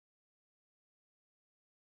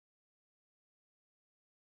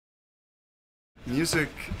Music,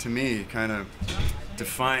 to me, kind of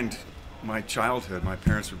defined my childhood. My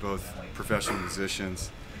parents were both professional musicians.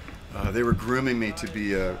 They were grooming me to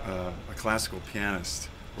be a classical pianist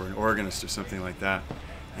or an organist or something like that.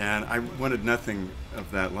 And I wanted nothing of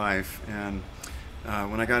that life. And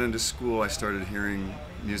when I got into school, I started hearing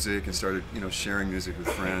music and started, sharing music with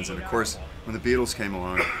friends. And of course, when the Beatles came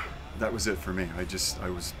along, that was it for me.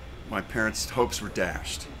 My parents' hopes were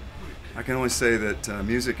dashed. I can only say that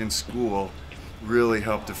music in school really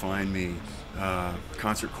helped define me.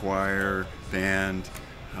 Concert choir, band,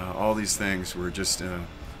 all these things were just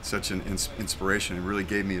such an inspiration. It really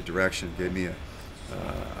gave me a direction, gave me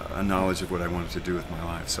a knowledge of what I wanted to do with my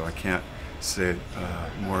life. So I can't say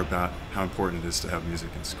more about how important it is to have music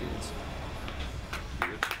in schools.